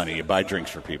you win money? You buy drinks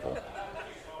for people.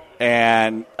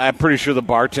 And I'm pretty sure the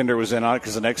bartender was in on it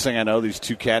because the next thing I know, these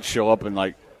 2 cats show up and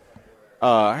like, hey,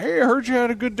 I heard you had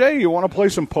a good day. You want to play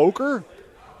some poker?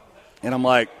 And I'm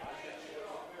like,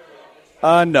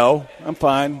 no, I'm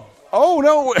fine. Oh,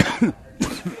 no.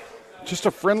 Just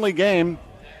a friendly game.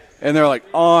 And they're like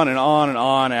on and on and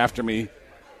on after me.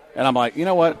 And I'm like, you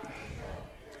know what?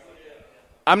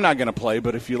 I'm not going to play,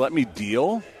 but if you let me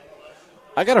deal,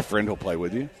 I got a friend who'll play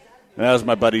with you. And that was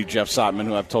my buddy Jeff Sotman,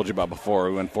 who I've told you about before,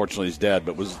 who unfortunately is dead,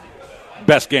 but was the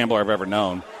best gambler I've ever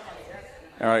known.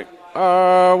 All right.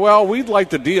 Well, we'd like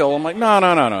the deal. I'm like,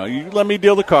 no. You let me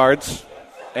deal the cards,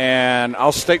 and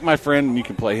I'll stake my friend, and you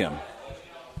can play him.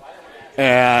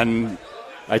 And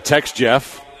I text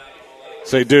Jeff,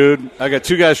 say, dude, I got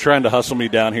 2 guys trying to hustle me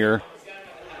down here.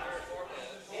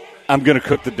 I'm going to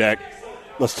cook the deck.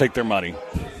 Let's take their money.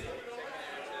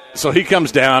 So he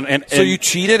comes down. And so you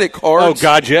cheated at cards? Oh,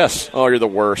 God, yes. Oh, you're the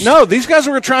worst. No, these guys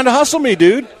were trying to hustle me,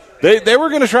 dude. They were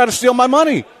going to try to steal my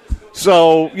money.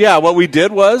 So, yeah, what we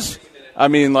did was, I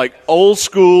mean, like old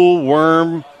school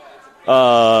worm.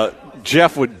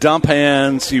 Jeff would dump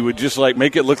hands. He would just like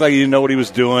make it look like he didn't know what he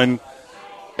was doing.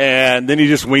 And then he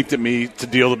just winked at me to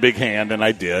deal the big hand, and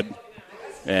I did.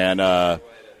 And I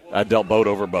dealt boat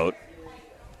over boat.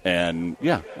 And,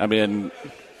 yeah, I mean,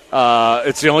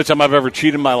 it's the only time I've ever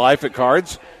cheated in my life at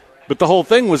cards. But the whole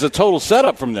thing was a total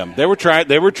setup from them. They were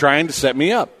trying to set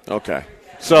me up. Okay.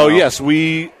 So, yes,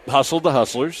 we hustled the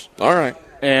hustlers. All right.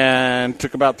 And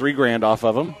took about $3,000 off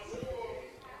of them.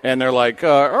 And they're like,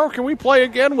 can we play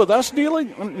again with us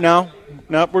dealing? No,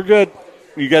 we're good.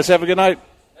 You guys have a good night.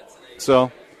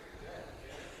 So,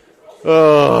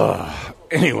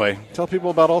 anyway, tell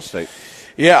people about Allstate.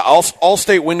 Yeah,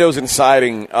 Allstate Windows and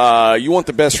Siding. You want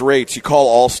the best rates, you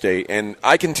call Allstate. And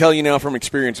I can tell you now from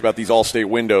experience about these Allstate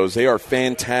windows. They are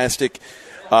fantastic.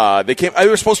 I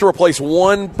was supposed to replace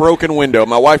one broken window.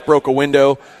 My wife broke a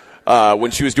window when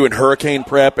she was doing hurricane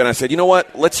prep, and I said, you know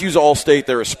what, let's use Allstate.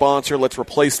 They're a sponsor. Let's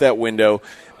replace that window.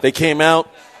 They came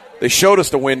out. They showed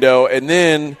us the window, and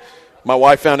then my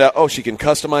wife found out, she can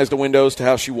customize the windows to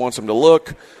how she wants them to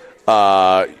look.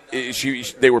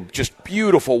 They were just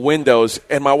beautiful windows,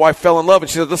 and my wife fell in love, and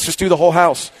she said, let's just do the whole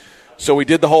house. So we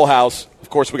did the whole house. Of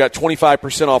course, we got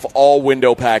 25% off all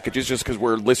window packages just because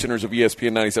we're listeners of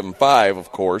ESPN 97.5,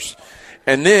 of course.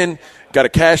 And then got a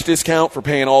cash discount for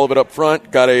paying all of it up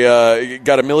front. Got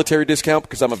a military discount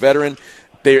because I'm a veteran.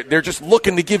 They're just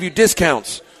looking to give you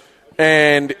discounts.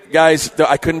 And, guys,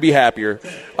 I couldn't be happier.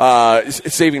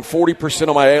 Saving 40%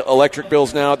 on my electric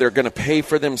bills now. They're going to pay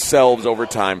for themselves over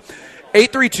time.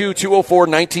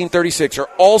 832-204-1936 or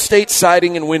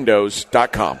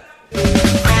allstatesidingandwindows.com.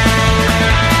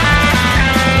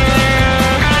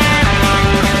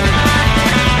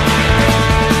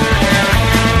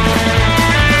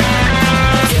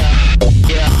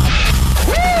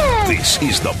 This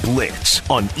is The Blitz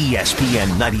on ESPN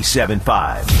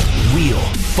 97.5. Real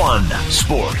fun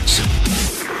sports.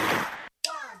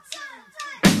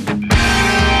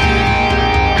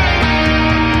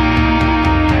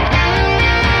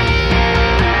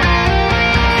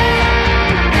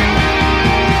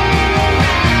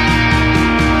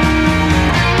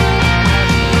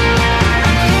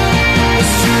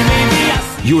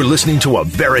 You're listening to a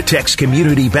Veritex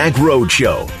Community Bank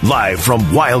Roadshow, live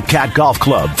from Wildcat Golf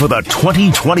Club for the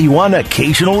 2021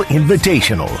 Occasional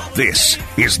Invitational. This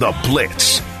is The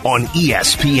Blitz on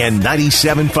ESPN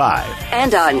 97.5.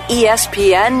 And on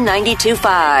ESPN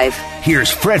 92.5.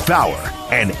 Here's Fred Faour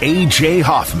and A.J.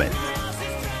 Hoffman.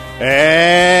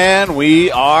 And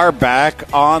we are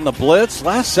back on The Blitz.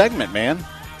 Last segment, man.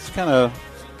 It's kind of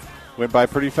went by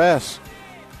pretty fast.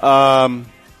 Guess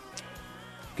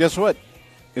what?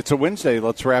 It's a Wednesday.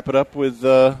 Let's wrap it up with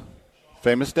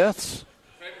famous deaths.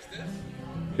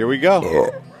 Here we go.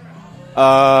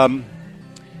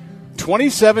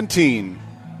 2017,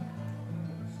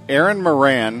 Erin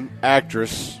Moran,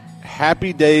 actress,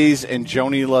 Happy Days and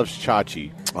Joni Loves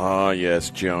Chachi. Oh,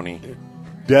 yes, Joni.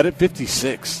 Dead at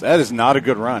 56. That is not a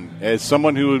good run. As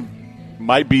someone who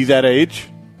might be that age,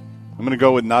 I'm going to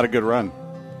go with not a good run.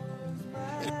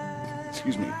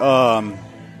 Excuse me.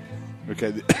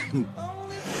 Okay.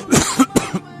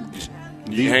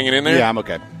 You hanging in there? Yeah, I'm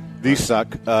okay. These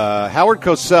suck. Howard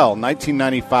Cosell,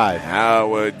 1995.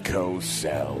 Howard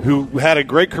Cosell. Who had a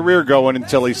great career going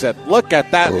until he said, look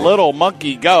at that little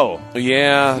monkey go.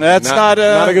 Yeah. That's not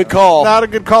a good call. Not a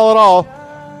good call at all.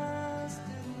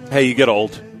 Hey, you get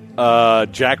old.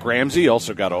 Jack Ramsey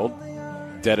also got old.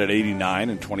 Dead at 89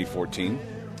 in 2014.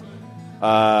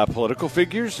 Political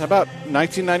figures. How about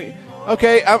 1990?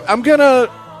 Okay, I'm gonna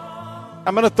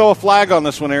throw a flag on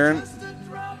this one, Aaron.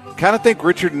 Kind of think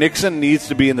Richard Nixon needs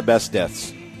to be in the best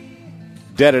deaths.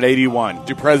 Dead at 81.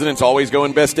 Do presidents always go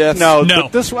in best deaths? No.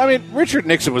 Richard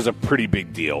Nixon was a pretty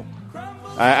big deal.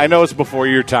 I know it's before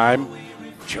your time,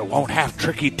 but you won't have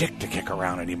Tricky Dick to kick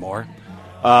around anymore.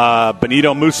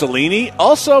 Benito Mussolini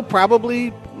also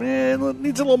probably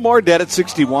needs a little more. Dead at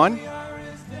 61.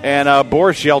 And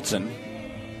Boris Yeltsin,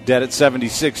 dead at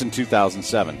 76 in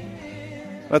 2007.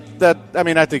 But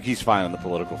I think he's fine on the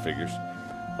political figures.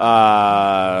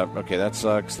 Okay, that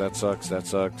sucks. That sucks. That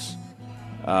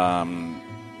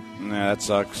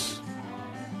sucks.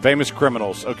 Famous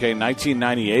criminals. Okay,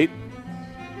 1998.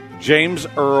 James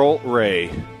Earl Ray.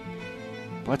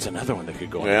 What's another one that could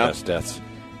go on the best deaths?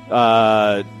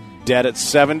 Dead at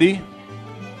 70.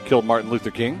 Killed Martin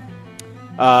Luther King.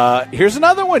 Here's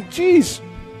another one. Jeez.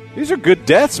 These are good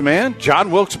deaths, man. John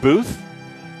Wilkes Booth.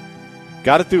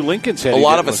 Got it through Lincoln's head. A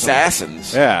lot of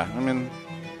assassins. Yeah,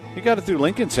 he got it through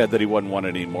Lincoln's head that he wasn't wanted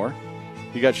anymore.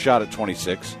 He got shot at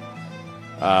 26.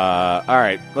 All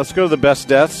right, let's go to the best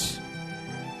deaths.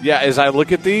 Yeah, as I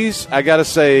look at these, I got to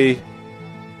say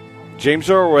James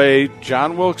Earl Ray,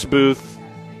 John Wilkes Booth,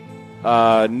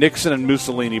 Nixon, and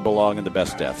Mussolini belong in the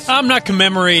best deaths. I'm not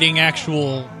commemorating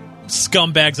actual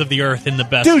scumbags of the earth in the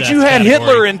best deaths. Dude, you had category.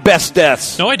 Hitler in best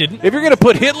deaths. No, I didn't. If you're going to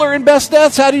put Hitler in best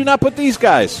deaths, how do you not put these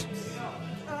guys?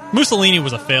 Mussolini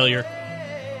was a failure.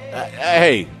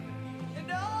 Hey.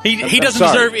 He doesn't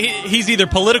deserve... He's either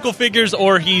political figures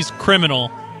or he's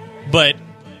criminal, but...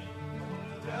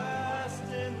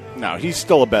 No, he's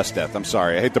still a best death. I'm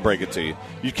sorry. I hate to break it to you.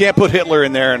 You can't put Hitler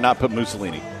in there and not put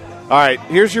Mussolini. All right,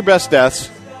 here's your best deaths.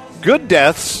 Good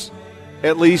deaths.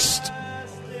 at least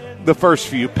the first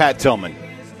few. Pat Tillman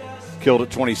killed at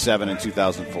 27 in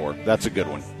 2004. That's a good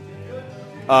one.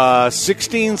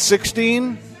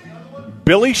 16-16,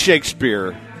 Billy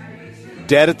Shakespeare,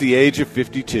 dead at the age of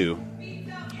 52.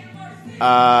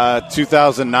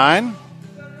 2009,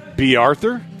 B.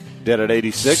 Arthur, dead at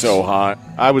 86. So hot.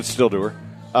 I would still do her.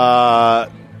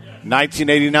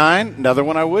 1989, another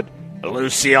one I would.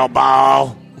 Lucille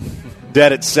Ball,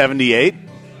 dead at 78.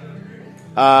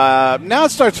 Now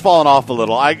it starts falling off a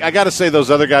little. I got to say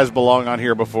those other guys belong on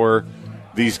here before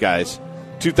these guys.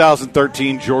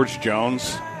 2013, George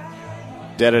Jones,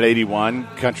 dead at 81,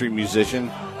 country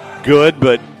musician. Good,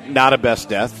 but not a best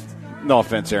death. No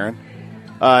offense, Aaron.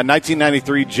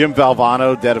 1993, Jim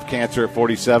Valvano, dead of cancer at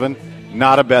 47.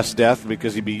 Not a best death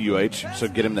because he beat UH, so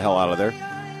get him the hell out of there.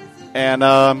 And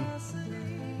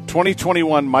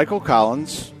 2021, Michael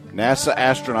Collins, NASA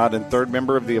astronaut and third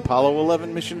member of the Apollo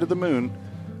 11 mission to the moon,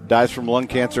 dies from lung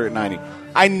cancer at 90.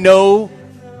 I know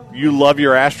you love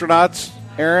your astronauts,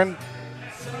 Aaron.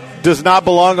 Does not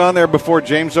belong on there before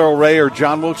James Earl Ray or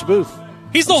John Wilkes Booth.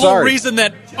 He's the whole reason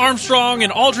that Armstrong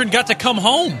and Aldrin got to come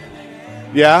home.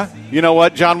 Yeah, you know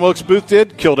what John Wilkes Booth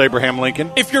did? Killed Abraham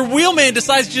Lincoln. If your wheelman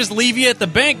decides to just leave you at the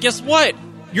bank, guess what?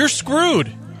 You're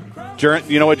screwed.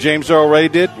 You know what James Earl Ray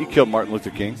did? He killed Martin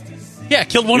Luther King. Yeah,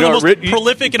 killed one of the most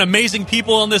prolific and amazing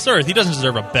people on this earth. He doesn't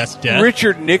deserve a best death.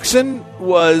 Richard Nixon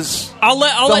was I'll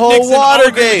let whole Nixon. I'll agree with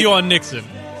Watergate. you on Nixon.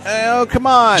 Oh, come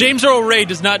on. James Earl Ray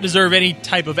does not deserve any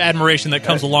type of admiration that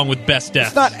comes along with best death.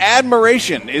 It's not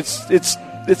admiration. It's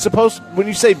supposed, when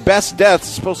you say best death,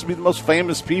 it's supposed to be the most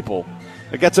famous people.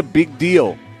 Like, that's a big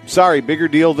deal. Sorry, bigger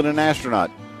deal than an astronaut.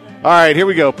 All right, here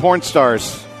we go. Porn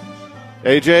stars.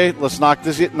 AJ, let's knock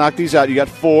these out. You got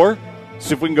 4.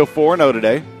 See if we can go 4-0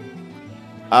 today.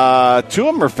 2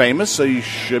 of them are famous, so you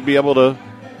should be able to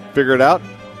figure it out.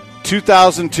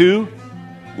 2002,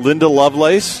 Linda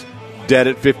Lovelace, dead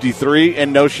at 53,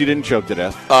 and no, she didn't choke to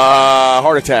death.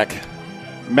 Heart attack.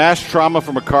 Mass trauma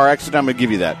from a car accident. I'm going to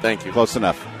give you that. Thank you. Close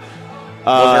enough.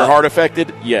 Was her heart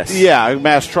affected? Yes. Yeah,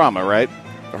 mass trauma, right?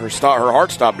 Her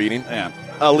heart stopped beating. Yeah.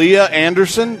 Aaliyah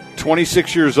Anderson,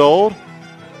 26 years old.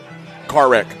 Car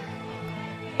wreck.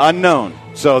 Unknown.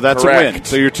 So that's Correct. a win.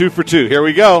 So you're 2 for 2. Here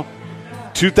we go.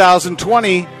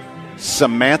 2020,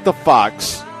 Samantha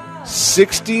Fox,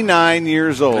 69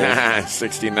 years old.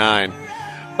 69.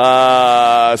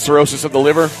 Cirrhosis of the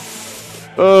liver.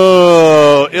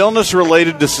 Oh, illness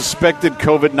related to suspected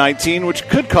COVID-19, which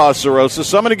could cause cirrhosis.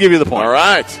 So I'm going to give you the point. All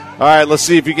right. All right, let's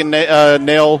see if you can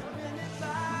nail,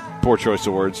 poor choice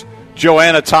of words,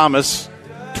 Joanna Thomas,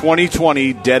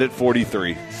 2020, dead at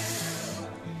 43.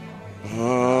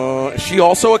 Is she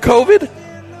also a COVID?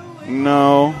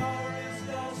 No.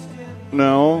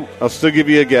 I'll still give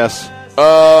you a guess.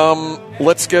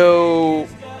 Let's go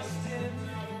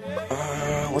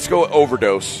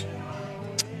overdose.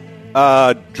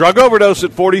 Drug overdose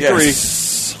at 43.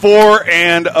 Yes.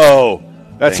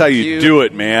 4-0. That's how you you. do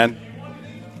it, man.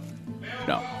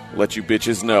 No. Let you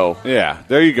bitches know. Yeah,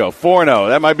 there you go. 4-0.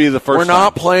 That might be the first We're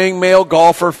not playing male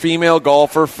golfer, female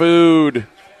golfer food.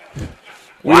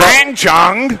 Wang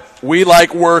Chung. We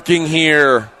like working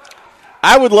here.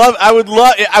 I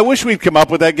wish we'd come up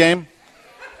with that game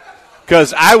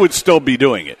because I would still be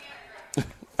doing it.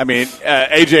 I mean,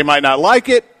 AJ might not like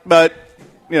it, but,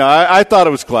 you know, I thought it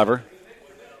was clever.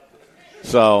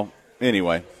 So,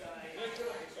 anyway.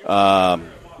 But,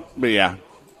 yeah.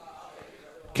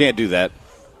 Can't do that.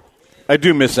 I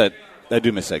do miss that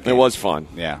game. It was fun.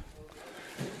 Yeah.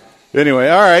 Anyway,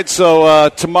 all right. So,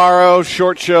 tomorrow,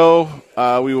 short show.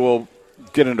 We will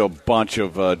get into a bunch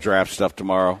of draft stuff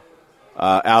tomorrow.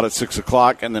 Out at 6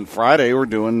 o'clock, and then Friday we're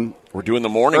doing the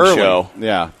morning early. show.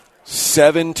 Yeah,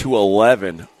 7 to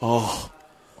 11. Oh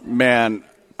man,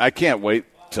 I can't wait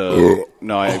to.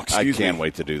 No, I can't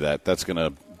wait to do that. That's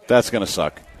gonna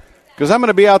suck because I'm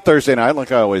gonna be out Thursday night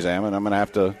like I always am, and I'm gonna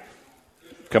have to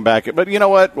come back. But you know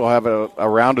what? We'll have a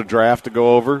round of draft to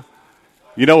go over.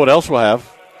 You know what else we'll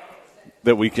have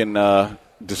that we can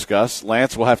discuss?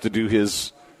 Lance will have to do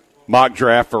his mock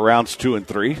draft for rounds 2 and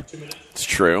 3. It's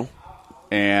true.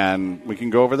 And we can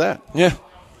go over that. Yeah.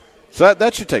 So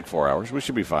that should take 4 hours. We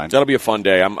should be fine. That'll be a fun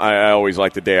day. I always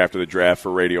like the day after the draft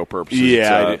for radio purposes.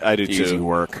 Yeah, I do too. Easy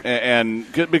work. And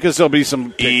because there'll be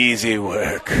some easy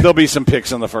work. There'll be some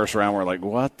picks in the first round where we're like,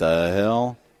 what the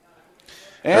hell?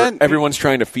 And everyone's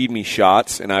trying to feed me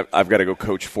shots, and I've got to go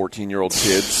coach 14-year-old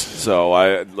kids. So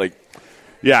I'm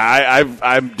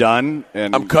done,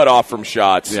 and I'm cut off from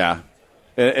shots. Yeah,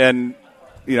 and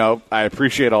you know, I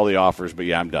appreciate all the offers, but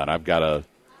yeah, I'm done. I got to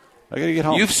get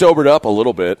home. You've sobered up a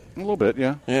little bit. A little bit,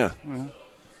 yeah. Yeah.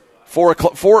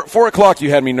 4 o'clock, you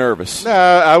had me nervous.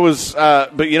 I was,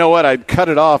 but you know what? I cut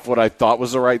it off what I thought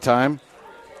was the right time.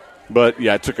 But,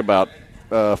 yeah, it took about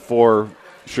 4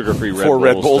 sugar-free Red Bulls. 4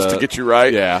 Red Bulls to get you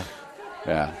right? Yeah.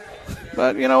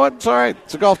 But you know what? It's all right.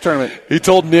 It's a golf tournament. He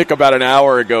told Nick about an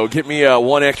hour ago, get me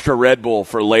 1 extra Red Bull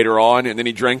for later on, and then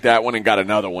he drank that one and got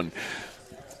another one.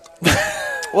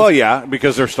 Well, yeah,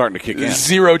 because they're starting to kick in.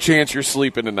 0 chance you're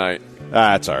sleeping tonight.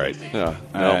 That's all right.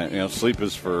 No. Sleep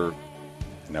is for...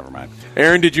 Never mind.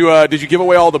 Aaron, did you give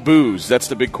away all the booze? That's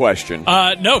the big question.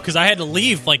 No, because I had to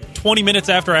leave like 20 minutes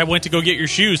after I went to go get your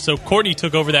shoes, so Courtney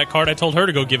took over that card. I told her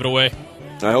to go give it away.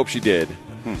 I hope she did.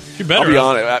 She better. I'll be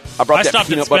honest. I brought that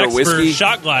peanut butter whiskey. For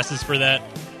shot glasses for that.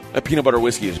 That peanut butter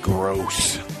whiskey is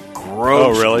gross.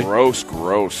 Oh, really? Gross.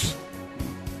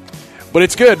 But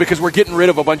it's good because we're getting rid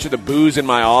of a bunch of the booze in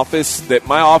my office. That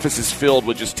my office is filled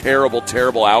with just terrible,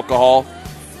 terrible alcohol.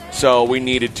 So we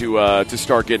needed to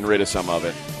start getting rid of some of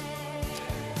it.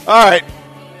 All right.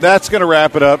 That's going to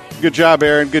wrap it up. Good job,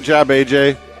 Aaron. Good job,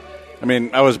 AJ. I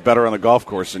mean, I was better on the golf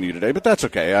course than you today, but that's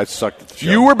okay. I sucked at the show.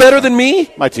 You were better than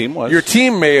me? My team was. Your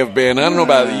team may have been. I don't know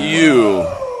about you.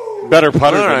 Better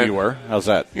putter than you were. How's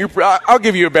that? I'll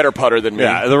give you a better putter than me.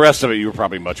 Yeah, the rest of it, you were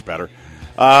probably much better.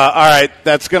 All right,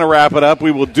 that's going to wrap it up.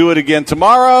 We will do it again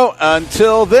tomorrow.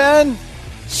 Until then,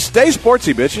 stay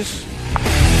sportsy, bitches.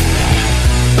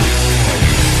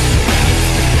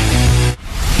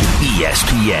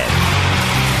 ESPN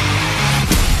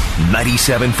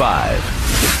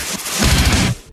 97.5.